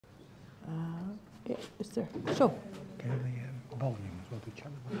Is there? So. Can the volume as well to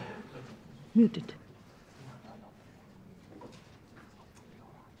channel? Muted.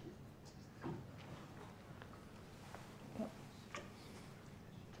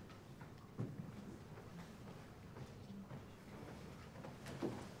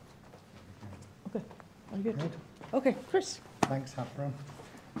 Okay, are you good? Okay, Chris. Thanks, Hafram.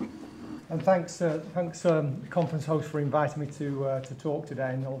 And thanks, conference host, for inviting me to talk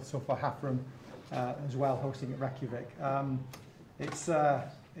today, and also for Hafram as well, hosting at Reykjavik. It's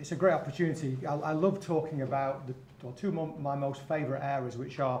a great opportunity. I love talking about two of my most favourite areas,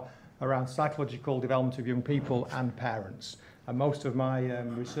 which are around psychological development of young people and parents. And most of my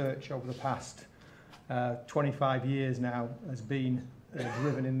research over the past 25 years now has been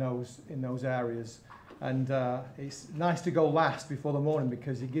driven in those areas. And it's nice to go last before the morning,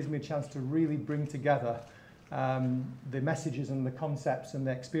 because it gives me a chance to really bring together the messages and the concepts and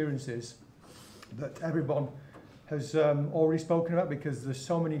the experiences that everyone has already spoken about, because there's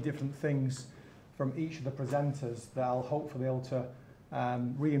so many different things from each of the presenters that I'll hopefully be able to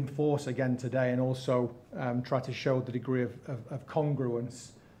reinforce again today, and also try to show the degree of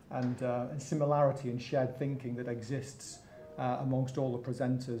congruence and similarity and shared thinking that exists amongst all the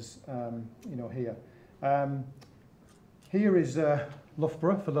presenters here. Here is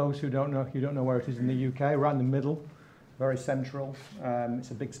Loughborough, for those who don't know where it is in the UK, right in the middle, very central.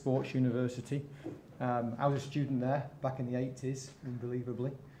 It's a big sports university. I was a student there back in the 80s,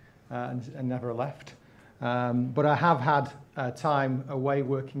 unbelievably, and never left. But I have had time away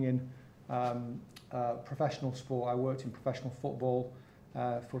working in professional sport. I worked in professional football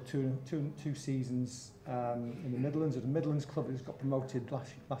for two seasons in the Midlands, at the Midlands club that got promoted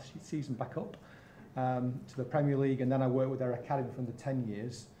last season back up to the Premier League, and then I worked with their academy for under 10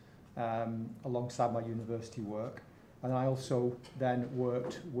 years alongside my university work. And I also then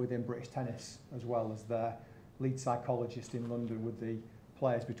worked within British Tennis as well as their lead psychologist in London with the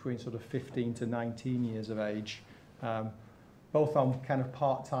players between sort of 15 to 19 years of age, both on kind of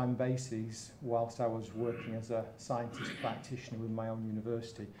part-time bases whilst I was working as a scientist practitioner with my own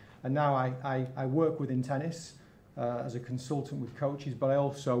university. And now I work within tennis as a consultant with coaches, but I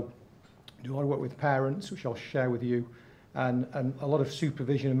also do a lot of work with parents, which I'll share with you, and a lot of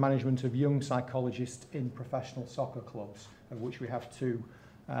supervision and management of young psychologists in professional soccer clubs, of which we have two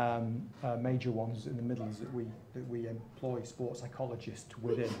major ones in the Midlands that we employ sports psychologists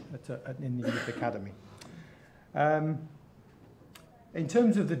within in the Youth Academy. In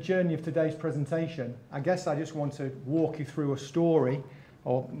terms of the journey of today's presentation, I guess I just want to walk you through a story,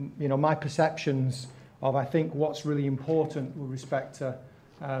 or my perceptions of, I think, what's really important with respect to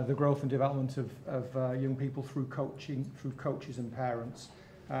the growth and development of young people through coaching, through coaches and parents.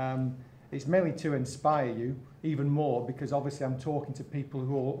 It's mainly to inspire you even more, because obviously I'm talking to people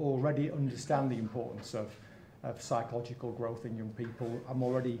who already understand the importance of psychological growth in young people.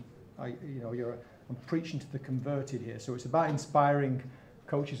 I'm preaching to the converted here. So it's about inspiring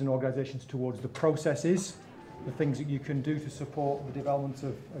coaches and organisations towards the processes, the things that you can do to support the development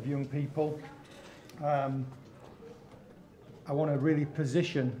of young people. I want to really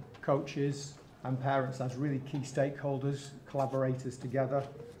position coaches and parents as really key stakeholders, collaborators together,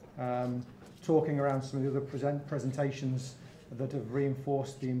 talking around some of the other presentations that have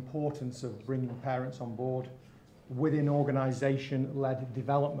reinforced the importance of bringing parents on board within organisation-led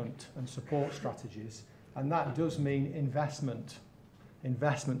development and support strategies. And that does mean investment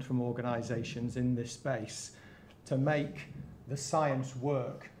from organisations in this space to make the science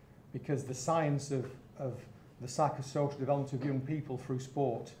work, because the science of the psychosocial development of young people through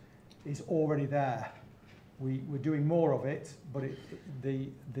sport is already there. We're doing more of it, but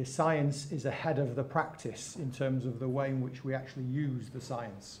the science is ahead of the practice in terms of the way in which we actually use the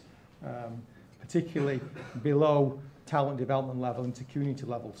science, particularly below talent development level into community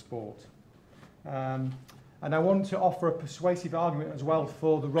level sport. And I want to offer a persuasive argument as well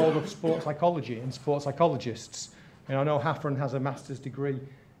for the role of sports psychology and sports psychologists. And I know Hafram has a master's degree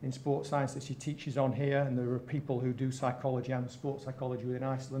in sports science that she teaches on here, and there are people who do psychology and sports psychology within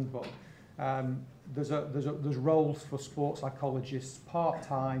Iceland, but there's roles for sports psychologists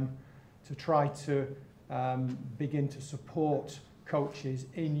part-time to try to begin to support coaches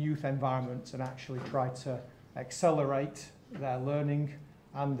in youth environments and actually try to accelerate their learning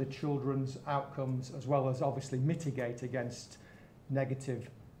and the children's outcomes, as well as obviously mitigate against negative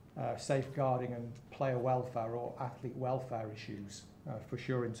safeguarding and player welfare or athlete welfare issues, for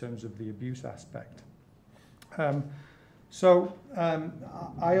sure, in terms of the abuse aspect. I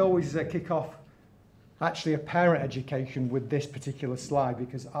always kick off actually a parent education with this particular slide,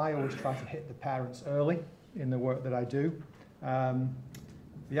 because I always try to hit the parents early in the work that I do.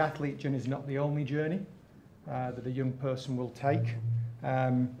 the athlete journey is not the only journey that a young person will take.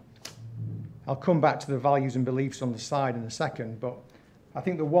 I'll come back to the values and beliefs on the side in a second, but I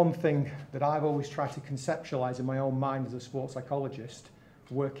think the one thing that I've always tried to conceptualize in my own mind as a sports psychologist,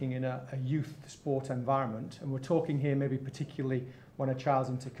 working in a youth sport environment, and we're talking here maybe particularly when a child's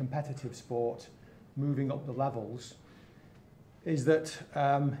into competitive sport, moving up the levels, is that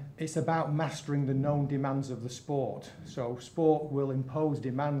it's about mastering the known demands of the sport. So sport will impose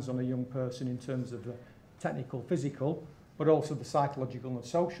demands on a young person in terms of the technical, physical, but also the psychological and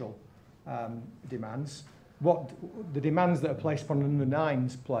social demands. The demands that are placed upon an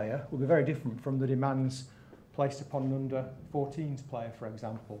under-9s player will be very different from the demands placed upon an under-14s player, for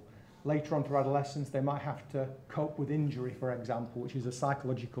example. Later on through adolescence, they might have to cope with injury, for example, which is a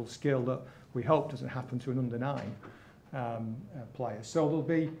psychological skill that we hope doesn't happen to an under-9 player. So there'll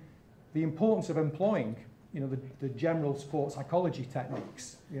be the importance of employing, the general sports psychology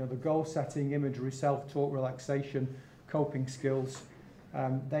techniques, the goal-setting, imagery, self-talk, relaxation, coping skills.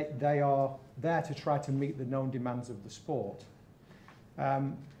 They are there to try to meet the known demands of the sport.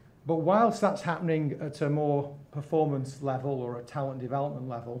 But whilst that's happening at a more performance level or a talent development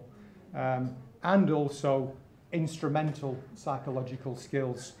level, and also instrumental psychological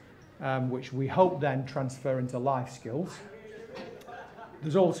skills, which we hope then transfer into life skills,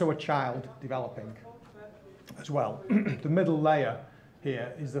 there's also a child developing as well. The middle layer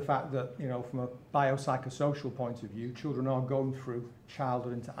here is the fact that, from a biopsychosocial point of view, children are going through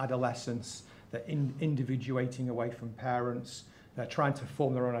childhood into adolescence, they're individuating away from parents, they're trying to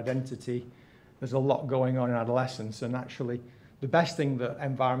form their own identity. There's a lot going on in adolescence, and actually the best thing that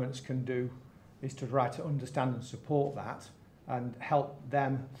environments can do is to try to understand and support that and help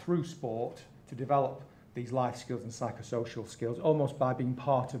them through sport to develop these life skills and psychosocial skills, almost by being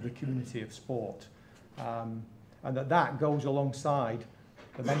part of the community of sport. And that goes alongside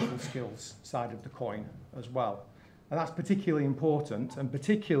the mental skills side of the coin as well. And that's particularly important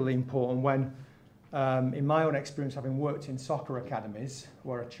when, in my own experience, having worked in soccer academies,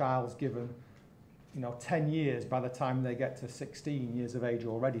 where a child's given 10 years by the time they get to 16 years of age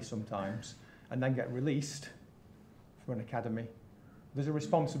already sometimes, and then get released from an academy, there's a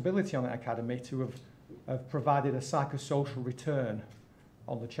responsibility on that academy to have provided a psychosocial return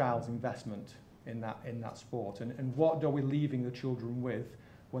on the child's investment in that sport. And what are we leaving the children with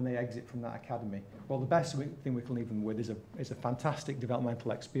when they exit from that academy? Well, the best thing we can leave them with is a fantastic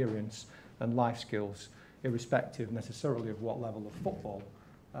developmental experience and life skills, irrespective necessarily of what level of football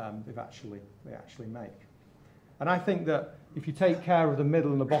they actually make. And I think that if you take care of the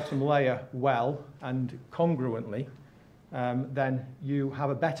middle and the bottom layer well and congruently, then you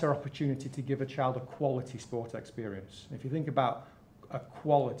have a better opportunity to give a child a quality sport experience. If you think about a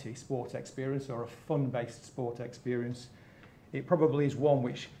quality sport experience or a fun-based sport experience, it probably is one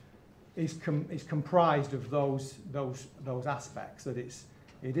which is comprised of those aspects, that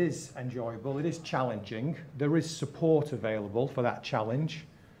it is enjoyable, it is challenging, there is support available for that challenge,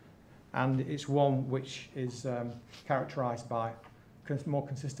 and it's one which is characterised by more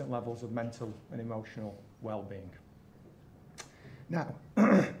consistent levels of mental and emotional well-being. Now,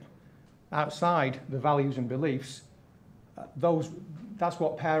 outside the values and beliefs, that's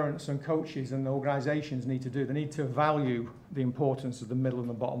what parents and coaches and organisations need to do. They need to value the importance of the middle and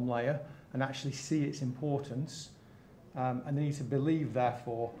the bottom layer and actually see its importance, and they need to believe,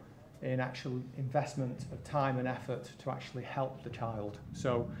 therefore, in actual investment of time and effort to actually help the child.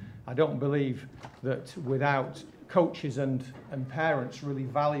 So I don't believe that without coaches and parents really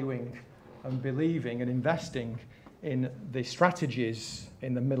valuing and believing and investing in the strategies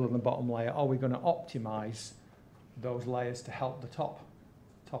in the middle and the bottom layer, are we going to optimise those layers to help the top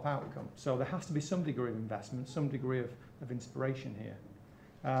outcome. So there has to be some degree of investment, some degree of inspiration here.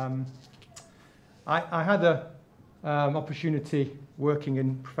 I had an opportunity working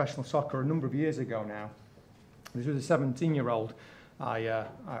in professional soccer a number of years ago now. This was a 17-year-old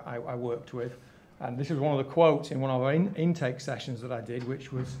I worked with, and this was one of the quotes in one of our intake sessions that I did,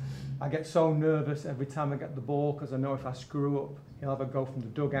 which was, "I get so nervous every time I get the ball because I know if I screw up, he'll have a go from the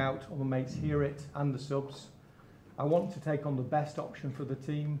dugout, all the mates hear it, and the subs. I want to take on the best option for the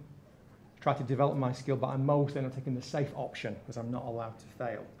team, try to develop my skill, but I'm mostly not taking the safe option because I'm not allowed to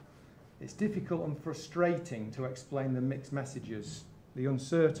fail. It's difficult and frustrating to explain the mixed messages, the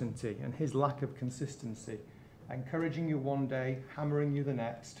uncertainty and his lack of consistency, encouraging you one day, hammering you the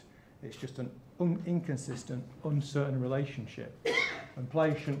next. It's just an inconsistent, uncertain relationship. And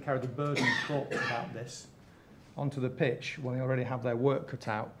players shouldn't carry the burden of thoughts about this onto the pitch when they already have their work cut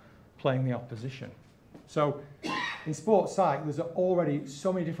out playing the opposition." So in sports psych, there's already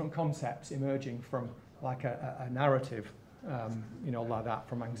so many different concepts emerging from like a narrative you know, like that,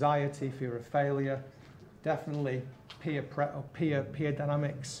 from anxiety, fear of failure, definitely peer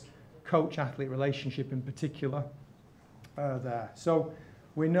dynamics, coach-athlete relationship in particular there. So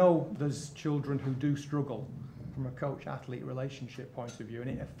we know there's children who do struggle from a coach-athlete relationship point of view, and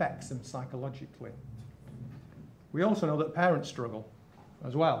it affects them psychologically. We also know that parents struggle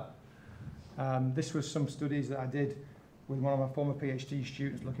as well. This was some studies that I did with one of my former PhD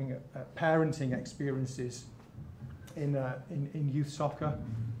students looking at parenting experiences in youth soccer,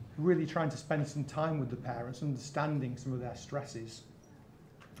 really trying to spend some time with the parents, understanding some of their stresses.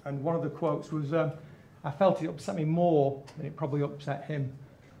 And one of the quotes was, I felt it upset me more than it probably upset him,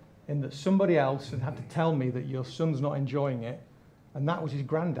 in that somebody else had to tell me that your son's not enjoying it, and that was his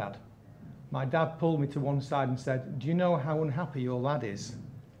granddad. My dad pulled me to one side and said, do you know how unhappy your lad is?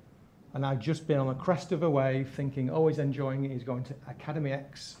 And I'd just been on the crest of a wave thinking, oh, he's enjoying it, he's going to Academy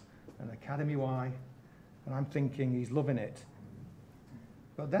X and Academy Y, and I'm thinking he's loving it.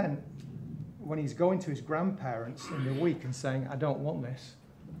 But then, when he's going to his grandparents in the week and saying, I don't want this,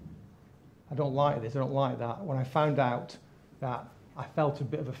 I don't like this, I don't like that, when I found out that I felt a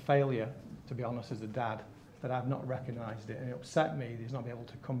bit of a failure, to be honest, as a dad, that I've not recognised it, and it upset me that he's not been able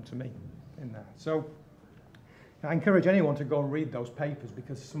to come to me in there. So I encourage anyone to go and read those papers,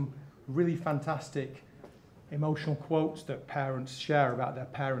 because some really fantastic emotional quotes that parents share about their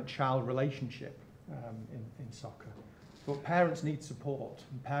parent-child relationship in soccer. But parents need support,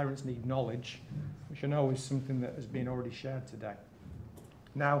 and parents need knowledge, which I know is something that has been already shared today.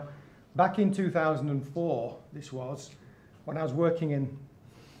 Now, back in 2004, this was, when I was working in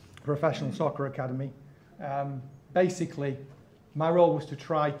a professional soccer academy, basically my role was to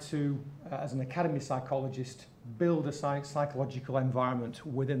try to, as an academy psychologist, build a psychological environment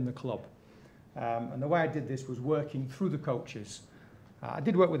within the club. And the way I did this was working through the coaches. I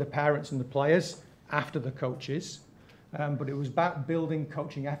did work with the parents and the players after the coaches, but it was about building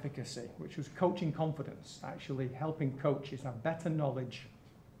coaching efficacy, which was coaching confidence, actually helping coaches have better knowledge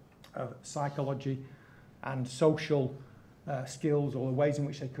of psychology and social skills, or the ways in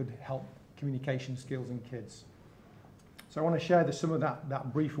which they could help communication skills in kids. So I want to share some of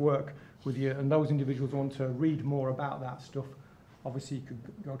that brief work with you, and those individuals who want to read more about that stuff, obviously you could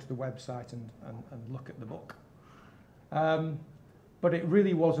go to the website and look at the book. But it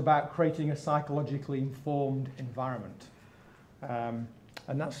really was about creating a psychologically informed environment. And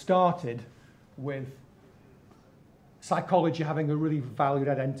that started with psychology having a really valued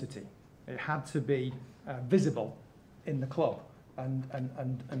identity. It had to be visible in the club and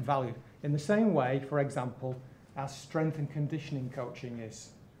valued. In the same way, for example, as strength and conditioning coaching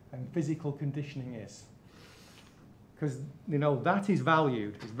is, and physical conditioning is. Because, you know, that is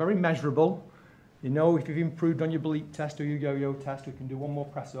valued. It's very measurable. You know, if you've improved on your bleep test or your yo-yo test, we can do one more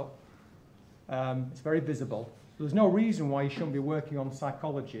press up. It's very visible. So there's no reason why you shouldn't be working on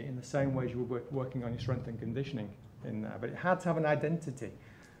psychology in the same way as you were working on your strength and conditioning in there. But it had to have an identity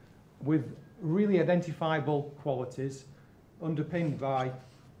with really identifiable qualities underpinned by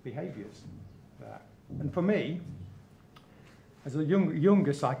behaviours there. And for me, as a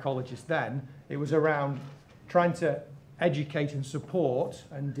younger psychologist then, it was around trying to educate and support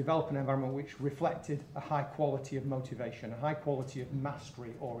and develop an environment which reflected a high quality of motivation, a high quality of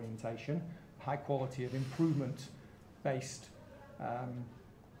mastery orientation, a high quality of improvement-based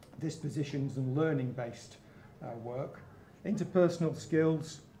dispositions and learning-based work, interpersonal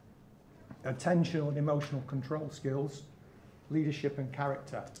skills, attentional and emotional control skills, leadership and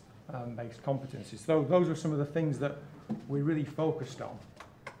character-based competencies. So those are some of the things that we really focused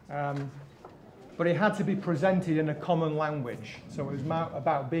on. But it had to be presented in a common language. So it was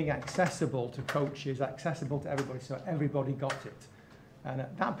about being accessible to coaches, accessible to everybody, so everybody got it. And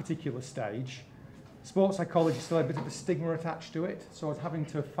at that particular stage, sports psychology still had a bit of a stigma attached to it, so I was having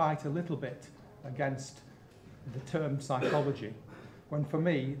to fight a little bit against the term psychology, when for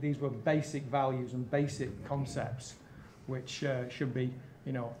me, these were basic values and basic concepts which should be,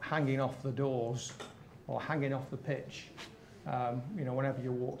 you know, hanging off the doors or hanging off the pitch, you know, whenever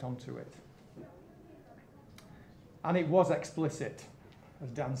you walked onto it. And it was explicit, as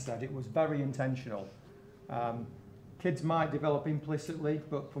Dan said. It was very intentional. Kids might develop implicitly,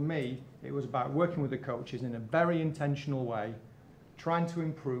 but for me, it was about working with the coaches in a very intentional way, trying to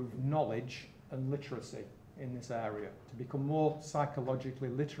improve knowledge and literacy in this area, to become more psychologically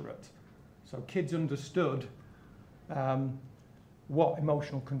literate. So kids understood what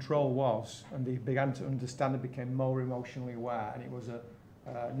emotional control was, and they began to understand and became more emotionally aware. And it was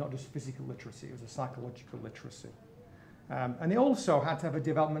not just physical literacy, it was a psychological literacy. And it also had to have a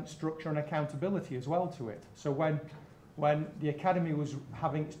development structure and accountability as well to it. So when the academy was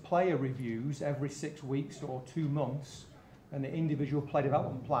having its player reviews every 6 weeks or 2 months, and the individual play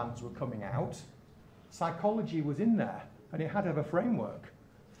development plans were coming out, psychology was in there, and it had to have a framework.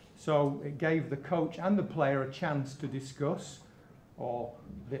 So it gave the coach and the player a chance to discuss, or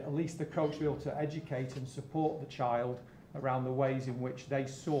at least the coach be able to educate and support the child around the ways in which they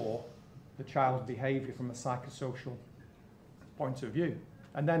saw the child's behaviour from a psychosocial point of view.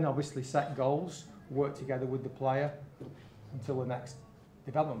 And then obviously set goals, work together with the player until the next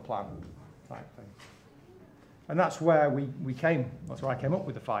development plan type thing. And that's where that's where I came up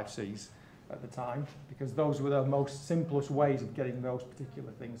with the 5 C's at the time, because those were the most simplest ways of getting those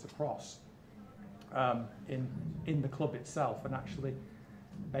particular things across in the club itself, and actually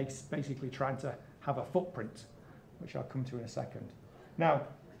basically trying to have a footprint, which I'll come to in a second. Now,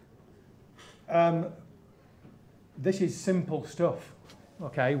 this is simple stuff.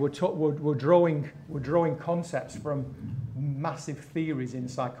 Okay, we're drawing concepts from massive theories in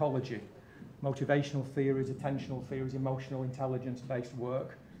psychology, motivational theories, attentional theories, emotional intelligence-based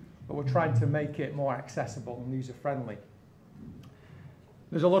work, but we're trying to make it more accessible and user-friendly.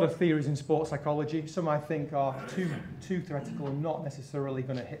 There's a lot of theories in sports psychology. Some I think are too theoretical and not necessarily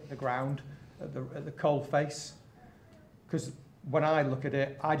going to hit the ground at the cold face, because when I look at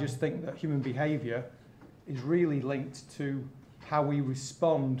it, I just think that human behaviour is really linked to how we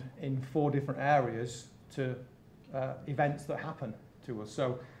respond in 4 different areas to events that happen to us.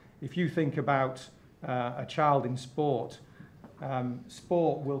 So if you think about a child in sport,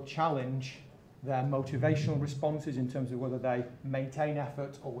 sport will challenge their motivational responses in terms of whether they maintain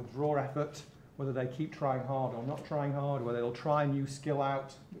effort or withdraw effort, whether they keep trying hard or not trying hard, whether they'll try a new skill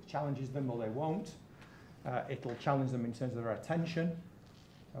out which challenges them or they won't. It'll challenge them in terms of their attention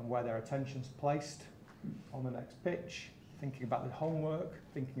and where their attention's placed on the next pitch, thinking about the homework,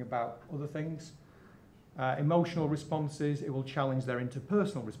 thinking about other things. Emotional responses, it will challenge their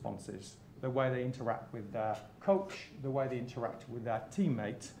interpersonal responses, the way they interact with their coach, the way they interact with their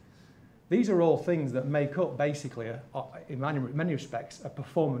teammate. These are all things that make up basically, in many respects, a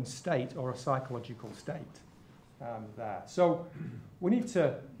performance state or a psychological state there. So we need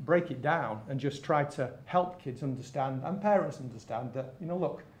to break it down and just try to help kids understand and parents understand that, you know,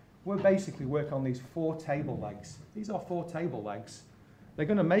 look, we're basically working on these 4 table legs. These are 4 table legs. They're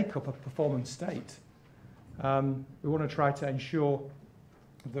going to make up a performance state. We want to try to ensure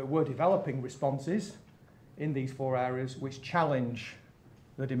that we're developing responses in these 4 areas which challenge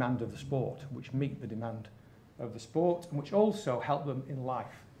the demand of the sport, which meet the demand of the sport, and which also help them in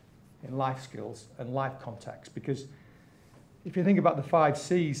life skills and life context. Because if you think about the 5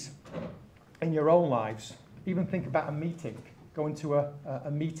 C's in your own lives, even think about a meeting, going to a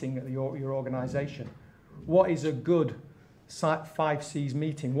meeting at your organisation. What is a good 5 C's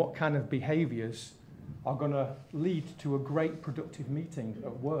meeting? What kind of behaviours are going to lead to a great productive meeting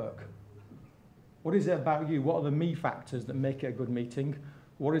at work? What is it about you? What are the me factors that make it a good meeting?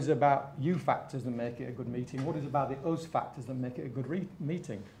 What is it about you factors that make it a good meeting? What is it about the us factors that make it a good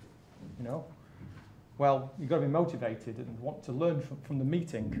meeting? You know? Well, you've got to be motivated and want to learn from the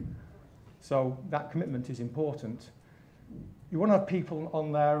meeting. So that commitment is important. You want to have people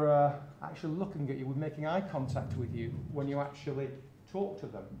on there actually looking at you, making eye contact with you when you actually talk to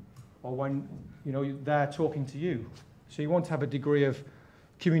them, or when they're talking to you. So you want to have a degree of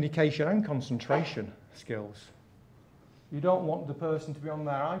communication and concentration skills. You don't want the person to be on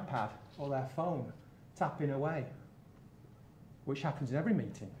their iPad or their phone tapping away, which happens in every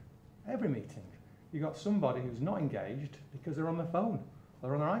meeting. Every meeting. You've got somebody who's not engaged because they're on their phone,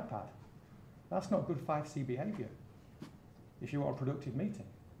 they're on their iPad. That's not good 5C behaviour if you want a productive meeting.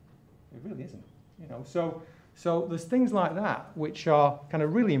 It really isn't. So there's things like that which are kind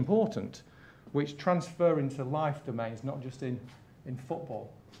of really important, which transfer into life domains, not just in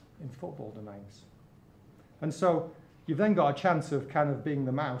football domains. And so you've then got a chance of kind of being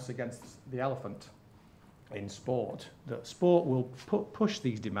the mouse against the elephant in sport. That sport will push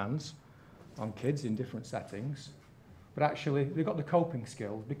these demands on kids in different settings, but actually they've got the coping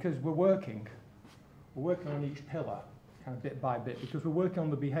skills because we're working on each pillar kind of bit by bit, because we're working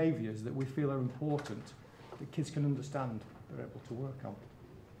on the behaviours that we feel are important, that kids can understand, they're able to work on.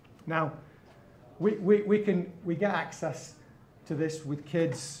 Now, we get access to this with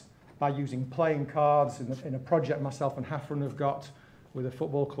kids by using playing cards in a project myself and Hafren have got with a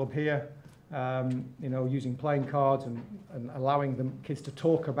football club here, using playing cards and allowing them kids to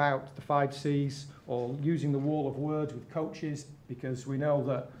talk about the 5 C's, or using the wall of words with coaches, because we know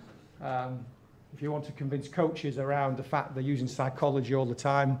that if you want to convince coaches around the fact they're using psychology all the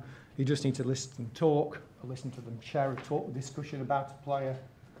time, you just need to listen to them talk, or listen to them share a discussion about a player,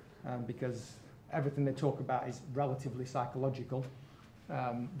 because everything they talk about is relatively psychological.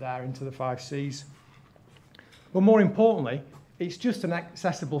 They're into the 5 C's. But more importantly, it's just an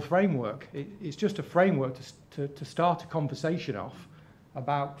accessible framework. It's just a framework to start a conversation off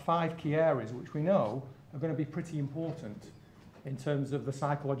about 5 key areas which we know are going to be pretty important in terms of the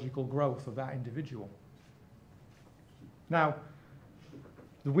psychological growth of that individual. Now,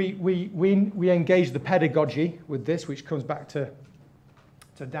 we engage the pedagogy with this, which comes back to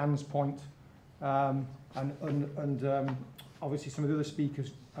Dan's point, and obviously some of the other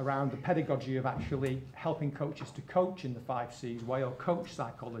speakers around the pedagogy of actually helping coaches to coach in the 5 C's way, or coach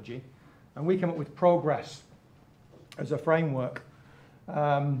psychology. And we come up with Progress as a framework,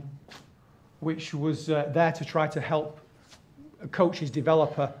 which was there to try to help coaches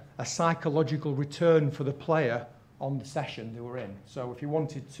develop a psychological return for the player on the session they were in. So if you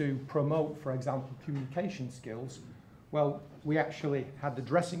wanted to promote, for example, communication skills, well, we actually had the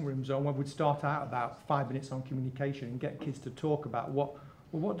dressing room zone where we'd start out about 5 minutes on communication and get kids to talk about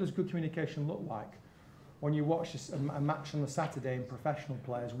what does good communication look like? When you watch a match on a Saturday in professional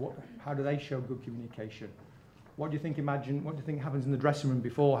players, how do they show good communication? What do you think happens in the dressing room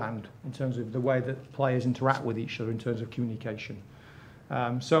beforehand in terms of the way that players interact with each other in terms of communication?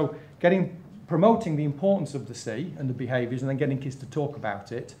 So promoting the importance of the C and the behaviours, and then getting kids to talk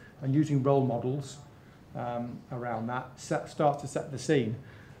about it and using role models around that start to set the scene.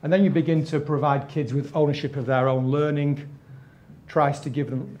 And then you begin to provide kids with ownership of their own learning, try to get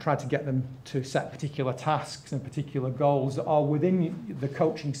them to set particular tasks and particular goals that are within the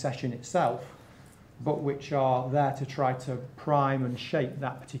coaching session itself, but which are there to try to prime and shape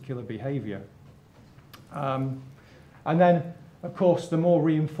that particular behaviour. And then, of course, the more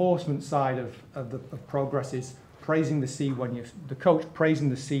reinforcement side of Progress is praising the C the coach praising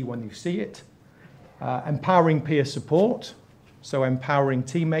the C when you see it, empowering peer support, so empowering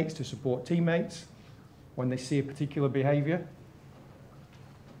teammates to support teammates when they see a particular behaviour,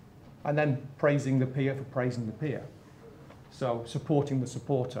 and then praising the peer for praising the peer. So supporting the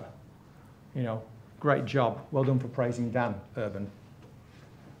supporter. You know, great job, well done for praising Dan Urban.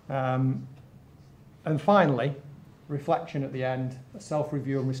 And finally, reflection at the end,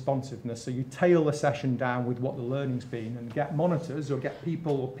 self-review and responsiveness. So you tail the session down with what the learning's been and get monitors or get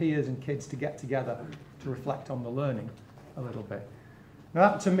people or peers and kids to get together to reflect on the learning a little bit.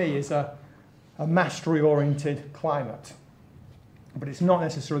 Now that to me is a mastery-oriented climate. But it's not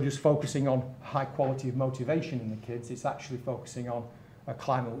necessarily just focusing on high quality of motivation in the kids, it's actually focusing on a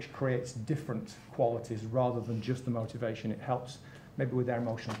climate which creates different qualities rather than just the motivation. It helps maybe with their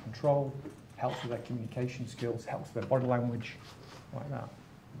emotional control, helps with their communication skills, helps with their body language, like that.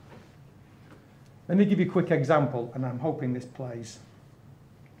 Let me give you a quick example, and I'm hoping this plays.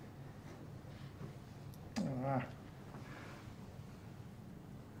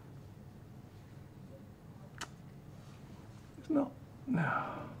 It's not. No.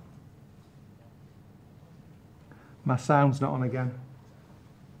 My sound's not on again.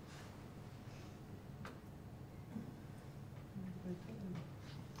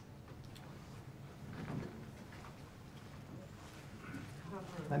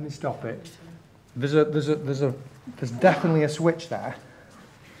 Let me stop it. There's definitely a switch there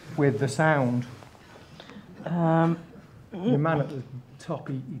with the sound. The man at the top,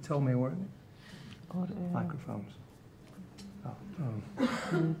 he told me where microphones.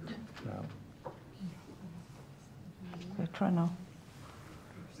 No. Okay, try now.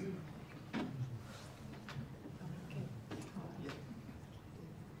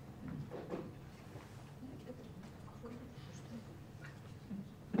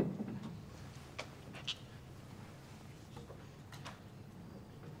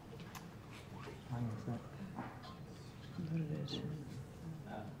 There it is.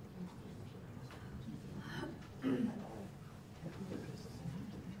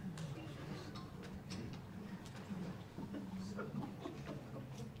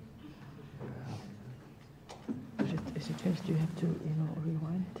 Is it just you have to,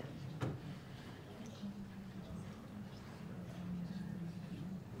 rewind?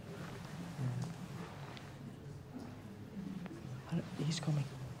 He's coming.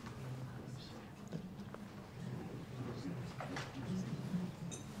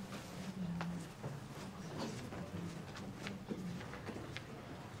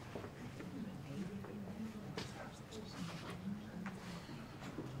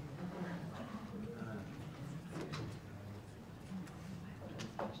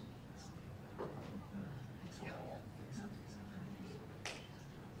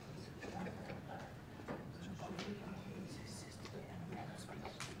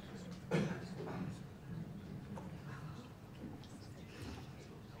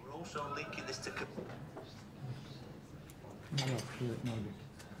 Also linking this to... No, maybe.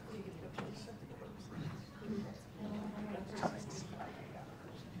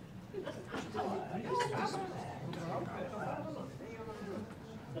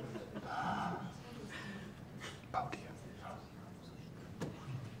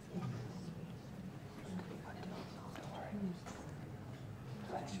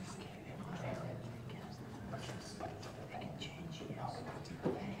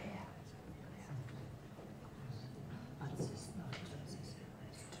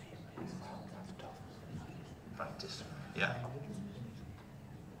 Practice. Yeah.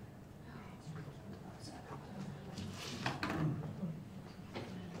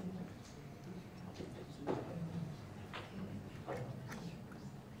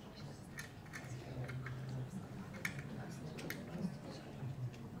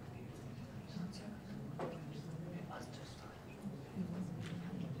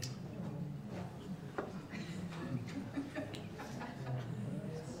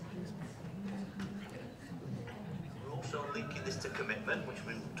 Also linking this to commitment, which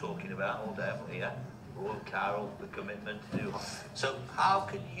we've been talking about all day, haven't we? Yeah. Royal Carol, the commitment to do. So how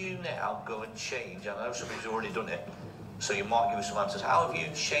can you now go and change? I know somebody's already done it, so you might give us some answers. How have you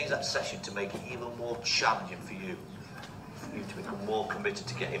changed that session to make it even more challenging for you to become more committed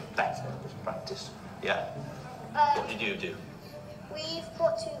to getting better at practice? Yeah. What did you do? We've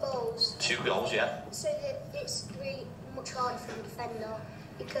put 2 goals. 2 goals, yeah. So that it's really much harder for the defender,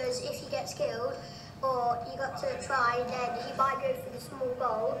 because if you get skilled, or you got to try, then you might go for the small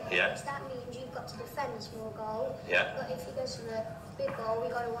goal. Yeah. So that means you've got to defend the small goal. Yeah. But if you go for the big goal, we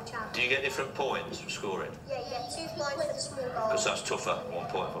got to watch out. Do you get different points for scoring? Yeah, you get 2 points for the small goal. Because that's tougher, 1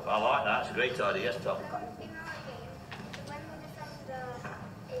 point. I like that. It's a great idea. Yes, Tom. When the defender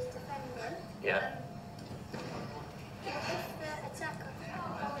is defending, Yeah. if the attacker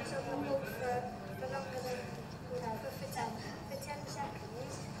holds on the ball for longer than, for 10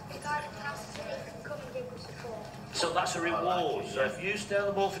 seconds, the guy that passes it can come and give us support. So that's a reward. So if you stay on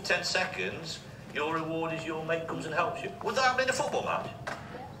the ball for 10 seconds, your reward is your mate comes and helps you. Would that happen in a football match?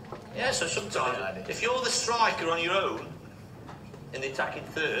 Yeah, so sometimes if you're the striker on your own in the attacking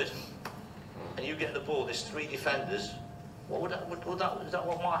third and you get the ball, there's 3 defenders, is that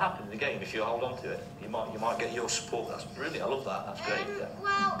what might happen in the game if you hold on to it? You might get your support. That's brilliant. I love that. That's great. Yeah.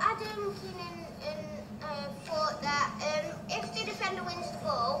 Well, Adam thought that if the defender wins the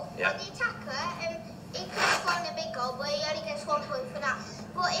ball, Yeah. the attacker, he could find a big goal, but he only gets 1 point for that.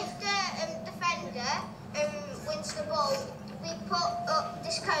 But if the defender wins the ball, we put up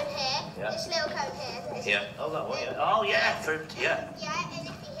this cone here, Yeah. this little cone here. This, Yeah. Oh, that one. Yeah. Oh, yeah. Yeah. Yeah, and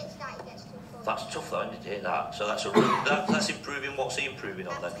if he hits that, he gets 2 points. That's tough though, isn't it, to hit that? So that's that's improving. What's he improving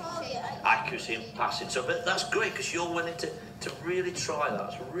on then? Accuracy and passing. So but that's great because you're willing to really try that.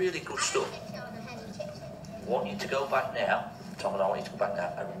 That's really good stuff. I want you to go back now, Tom, and I want you to go back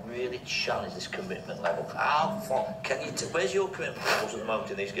now and really challenge this commitment level. How far can you? Where's your commitment levels at the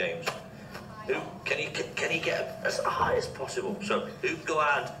moment in these games? Who can you get as high as possible? So who can go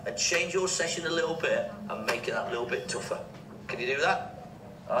out and change your session a little bit and make it that little bit tougher? Can you do that?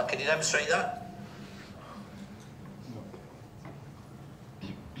 Can you demonstrate that?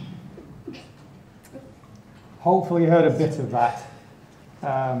 Hopefully you heard a bit of that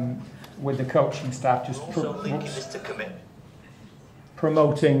with the coaching staff, just Also linking this to commitment.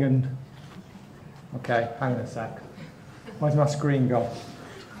 promoting and... Okay, hang on a sec. Where's my screen go?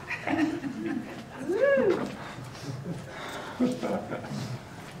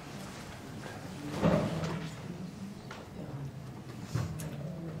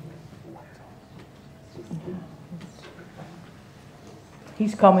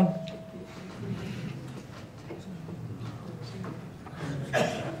 He's coming.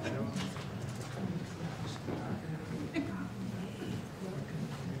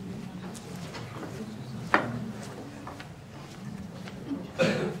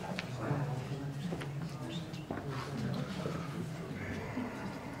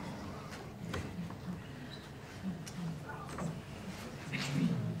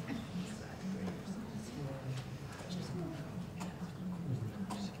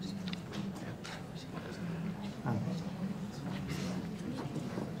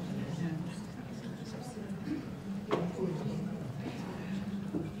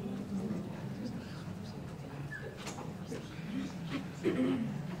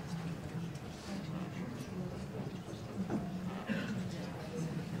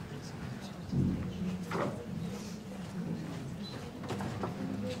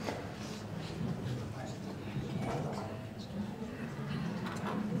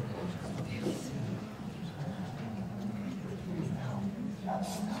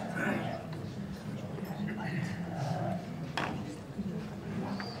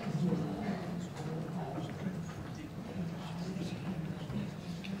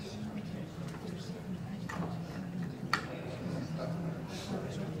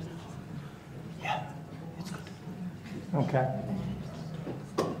 Okay.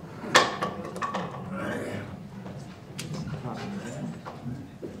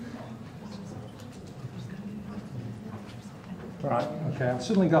 Right, okay, I've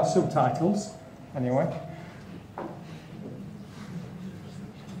suddenly got subtitles, anyway.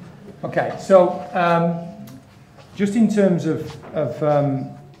 Okay, so just in terms of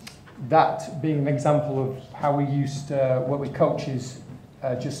that being an example of how we used to work with coaches,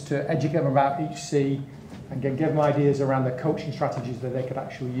 just to educate them about each C and give them ideas around the coaching strategies that they could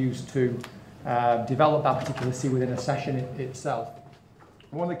actually use to develop that particular C within a session itself.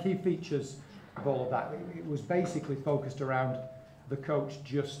 One of the key features of all of that, it was basically focused around the coach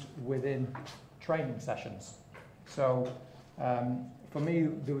just within training sessions. So for me,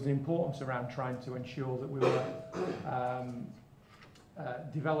 there was an importance around trying to ensure that we were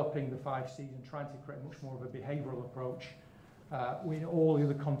developing the 5 Cs and trying to create much more of a behavioural approach in all the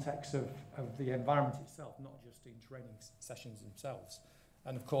other contexts of the environment itself, not just in training sessions themselves.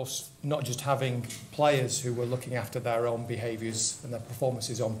 And of course, not just having players who were looking after their own behaviours and their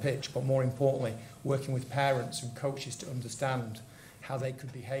performances on pitch, but more importantly, working with parents and coaches to understand how they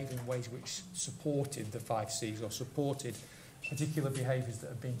could behave in ways which supported the 5 Cs or supported particular behaviours that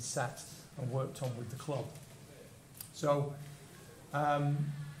have been set and worked on with the club. So,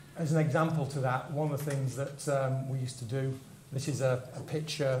 as an example to that, one of the things that we used to do, this is a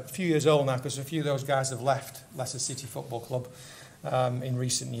picture, a few years old now, because a few of those guys have left Leicester City Football Club in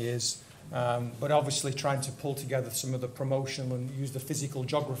recent years, but obviously trying to pull together some of the promotional and use the physical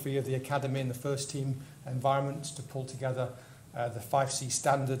geography of the academy and the first team environments to pull together the 5C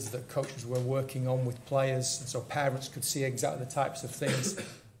standards that coaches were working on with players, and so parents could see exactly the types of things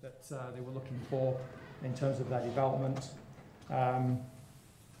that they were looking for in terms of their development.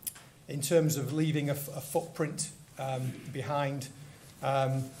 In terms of leaving a footprint behind,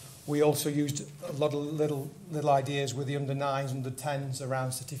 we also used a lot of little ideas with the under-9s, under-10s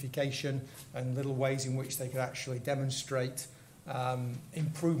around certification and little ways in which they could actually demonstrate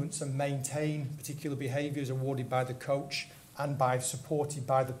improvements and maintain particular behaviours awarded by the coach and supported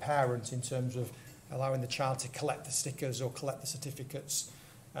by the parent in terms of allowing the child to collect the stickers or collect the certificates.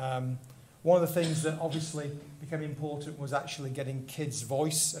 One of the things that obviously became important was actually getting kids'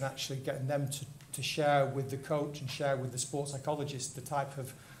 voice and actually getting them to share with the coach and share with the sports psychologist the type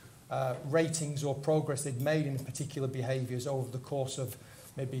of ratings or progress they'd made in particular behaviours over the course of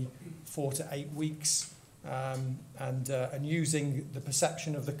maybe 4 to 8 weeks, and using the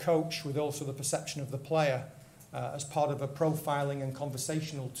perception of the coach with also the perception of the player as part of a profiling and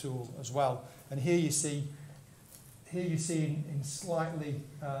conversational tool as well. And here you see in slightly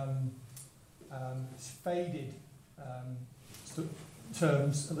faded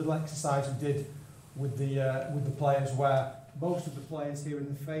terms a little exercise we did with the players, where most of the players here in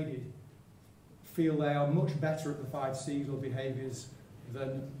the faded feel they are much better at the 5 Cs or behaviours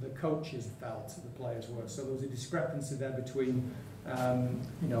than the coaches felt the players were. So there was a discrepancy there between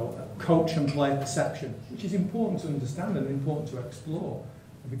coach and player perception, which is important to understand and important to explore,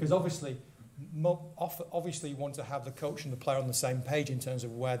 because obviously you want to have the coach and the player on the same page in terms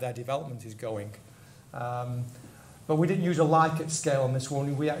of where their development is going. But we didn't use a Likert scale on this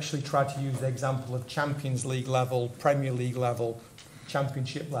one. We actually tried to use the example of Champions League level, Premier League level,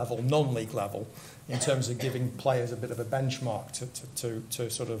 Championship level, non-league level, in terms of giving players a bit of a benchmark to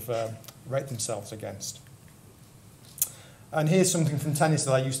sort of rate themselves against. And here's something from tennis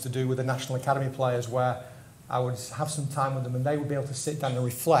that I used to do with the National Academy players, where I would have some time with them and they would be able to sit down and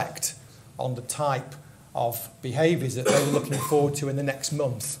reflect on the type of behaviours that they were looking forward to in the next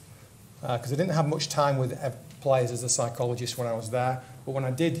month. Because I didn't have much time with players as a psychologist when I was there, but when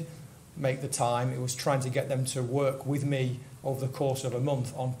I did make the time, it was trying to get them to work with me over the course of a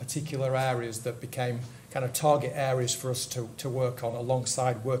month on particular areas that became kind of target areas for us to work on,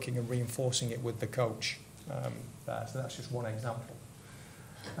 alongside working and reinforcing it with the coach. So that's just one example.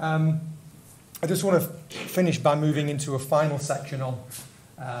 I just want to finish by moving into a final section on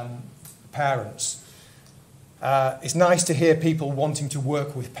parents. It's nice to hear people wanting to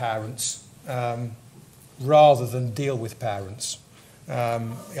work with parents rather than deal with parents.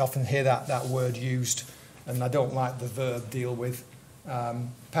 I often hear that word used, and I don't like the verb deal with.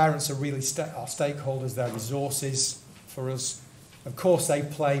 Parents are really our stakeholders, they're resources for us. Of course, they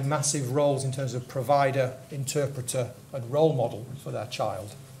play massive roles in terms of provider, interpreter, and role model for their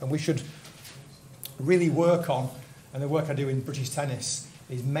child. And we should really work on, and the work I do in British tennis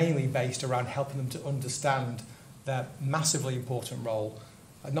is mainly based around helping them to understand their massively important role,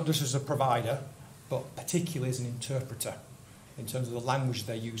 not just as a provider, but particularly as an interpreter, in terms of the language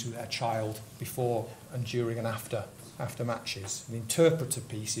they use with their child before and during and after matches. The interpreter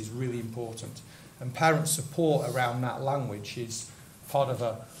piece is really important. And parent support around that language is part of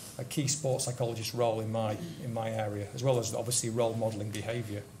a key sports psychologist role in my area, as well as obviously role modelling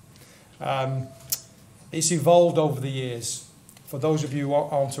behaviour. It's evolved over the years. For those of you who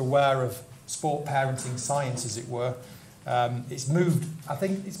aren't aware of sport parenting science, as it were, it's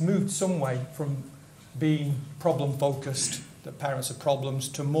moved some way from being problem focused, that parents are problems,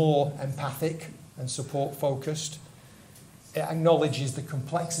 to more empathic and support focused. It acknowledges the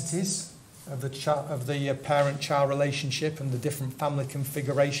complexities of the parent-child relationship and the different family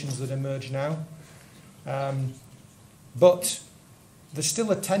configurations that emerge now. But there's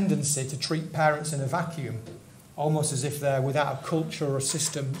still a tendency to treat parents in a vacuum, almost as if they're without a culture or a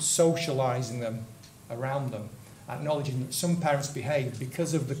system socialising them around them, acknowledging that some parents behave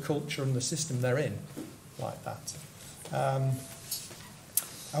because of the culture and the system they're in, like that.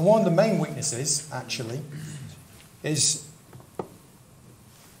 And one of the main weaknesses, actually, is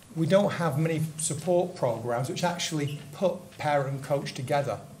we don't have many support programs which actually put parent and coach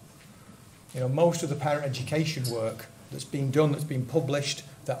together. You know, most of the parent education work that's been done, that's been published,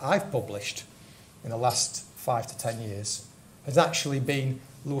 that I've published in the last 5 to 10 years, has actually been,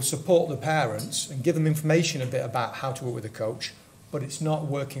 we'll support the parents and give them information a bit about how to work with a coach, but it's not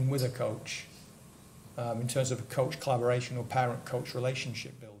working with a coach in terms of a coach collaboration or parent-coach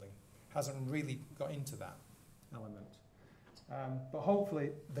relationship building. Hasn't really got into that element. But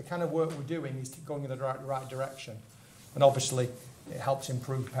hopefully the kind of work we're doing is going in the right direction. And obviously it helps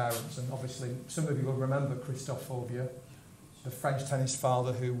improve parents. And obviously some of you will remember Christophe Fauvier, the French tennis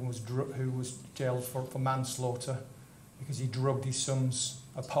father who was jailed for manslaughter because he drugged his son's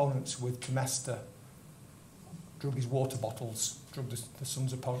opponents with Temesta, drugged his water bottles, drugged the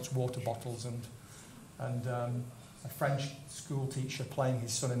son's opponents' water bottles, and a French school teacher playing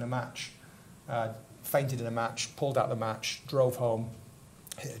his son in a match fainted in a match, pulled out the match, drove home,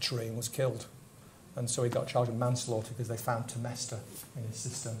 hit a tree and was killed. And so he got charged with manslaughter because they found Temesta in his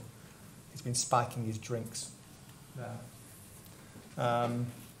system. He's been spiking his drinks there.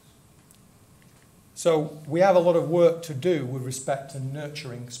 So we have a lot of work to do with respect to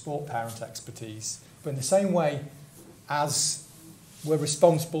nurturing sport parent expertise. But in the same way as we're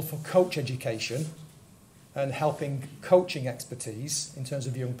responsible for coach education and helping coaching expertise in terms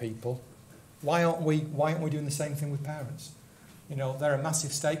of young people, why aren't we doing the same thing with parents? You know, they're a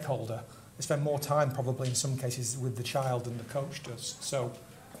massive stakeholder. They spend more time probably in some cases with the child than the coach does. So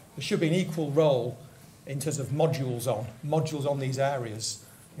there should be an equal role in terms of modules on these areas.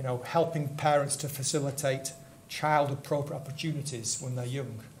 You know, helping parents to facilitate child-appropriate opportunities when they're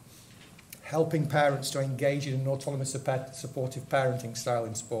young. Helping parents to engage in an autonomous supportive parenting style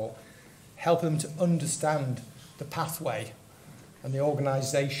in sport. Helping them to understand the pathway and the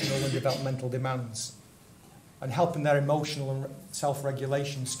organisational and developmental demands, and helping their emotional and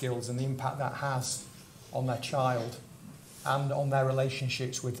self-regulation skills and the impact that has on their child and on their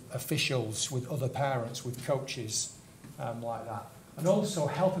relationships with officials, with other parents, with coaches, like that. And also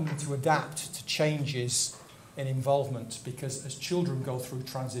helping them to adapt to changes in involvement, because as children go through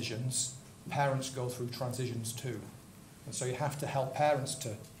transitions, parents go through transitions too. And so you have to help parents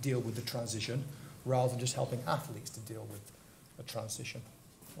to deal with the transition rather than just helping athletes to deal with a transition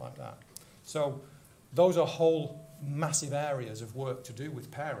like that. So those are whole massive areas of work to do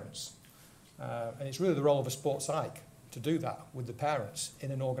with parents. And it's really the role of a sports psych to do that with the parents in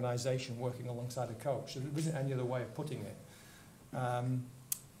an organisation working alongside a coach. So there isn't any other way of putting it.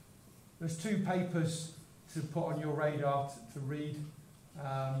 There's 2 papers to put on your radar to read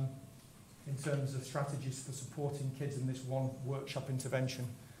in terms of strategies for supporting kids in this one workshop intervention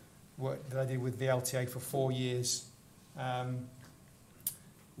work that I did with the LTA for 4 years.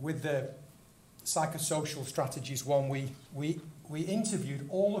 With the psychosocial strategies one, we interviewed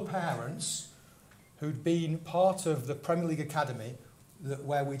all the parents who'd been part of the Premier League Academy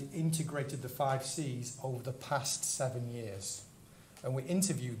where we'd integrated the 5 Cs over the past 7 years. And we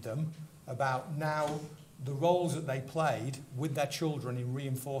interviewed them about now the roles that they played with their children in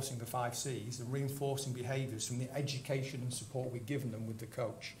reinforcing the 5 Cs and reinforcing behaviours from the education and support we'd given them with the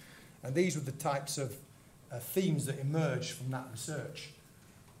coach. And these were the types of themes that emerged from that research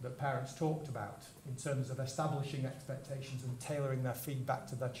that parents talked about in terms of establishing expectations and tailoring their feedback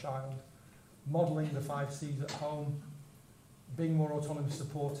to their child, modelling the 5 Cs at home, being more autonomous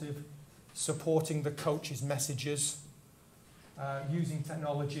supportive, supporting the coach's messages, using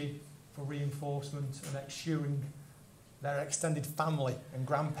technology for reinforcement and ensuring their extended family and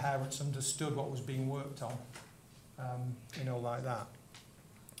grandparents understood what was being worked on, you know, like that.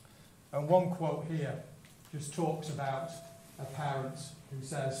 And one quote here just talks about a parent who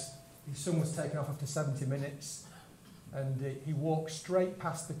says his son was taken off after 70 minutes And he walked straight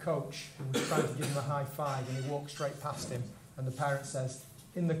past the coach who was trying to give him a high five, and he walked straight past him. And the parent says,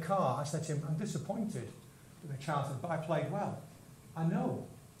 in the car, I said to him, I'm disappointed. But the child said, but I played well. I know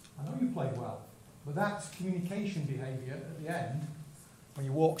you played well. But that's communication behaviour at the end. When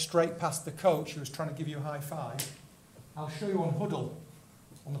you walk straight past the coach who was trying to give you a high five, I'll show you on Huddle,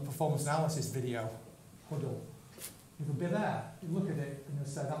 on the performance analysis video, Huddle. You'll be there, you look at it and you'll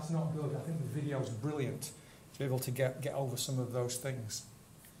say, that's not good. I think the video's brilliant to be able to get over some of those things.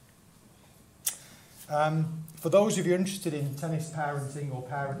 For those of you interested in tennis parenting or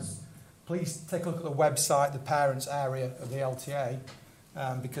parents, please take a look at the website, the parents area of the LTA,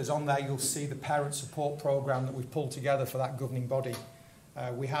 because on there you'll see the parent support programme that we've pulled together for that governing body.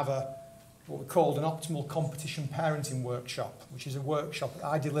 We have what we called an optimal competition parenting workshop, which is a workshop that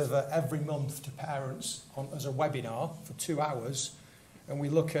I deliver every month to parents as a webinar for 2 hours, and we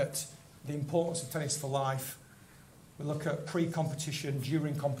look at the importance of tennis for life. We look at pre-competition,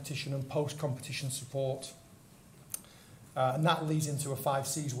 during competition and post-competition support. And that leads into a 5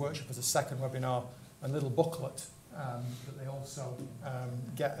 C's workshop as a second webinar, and a little booklet that they also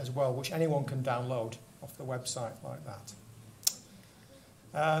get as well, which anyone can download off the website like that.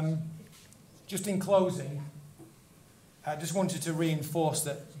 Just in closing, I just wanted to reinforce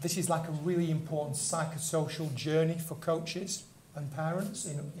that this is like a really important psychosocial journey for coaches and parents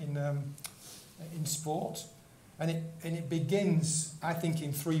in sport. And it begins, I think,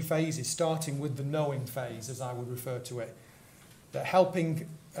 in 3 phases, starting with the knowing phase, as I would refer to it. That helping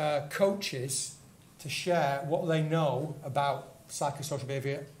coaches to share what they know about psychosocial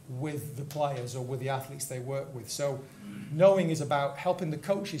behaviour with the players or with the athletes they work with. So knowing is about helping the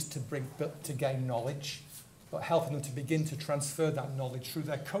coaches to gain knowledge, but helping them to begin to transfer that knowledge through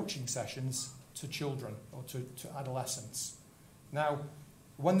their coaching sessions to children or to adolescents. Now,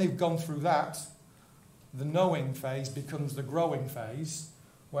 when they've gone through that, the knowing phase becomes the growing phase,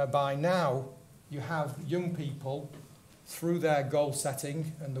 whereby now you have young people, through their goal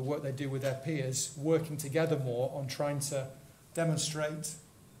setting and the work they do with their peers, working together more on trying to demonstrate,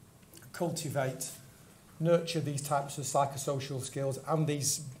 cultivate, nurture these types of psychosocial skills and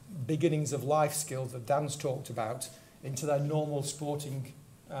these beginnings of life skills that Dan's talked about into their normal sporting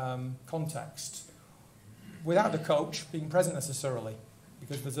context, without the coach being present necessarily,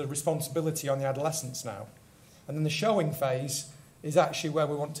 because there's a responsibility on the adolescents now. And then the showing phase is actually where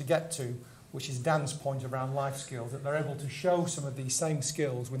we want to get to, which is Dan's point around life skills, that they're able to show some of these same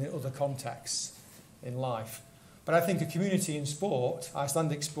skills within other contexts in life. But I think a community in sport,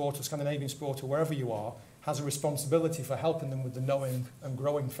 Icelandic sport or Scandinavian sport or wherever you are, has a responsibility for helping them with the knowing and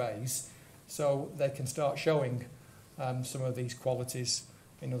growing phase, so they can start showing some of these qualities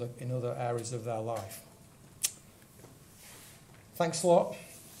in other areas of their life. Thanks a lot,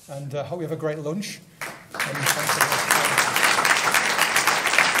 and hope you have a great lunch. And thanks a lot.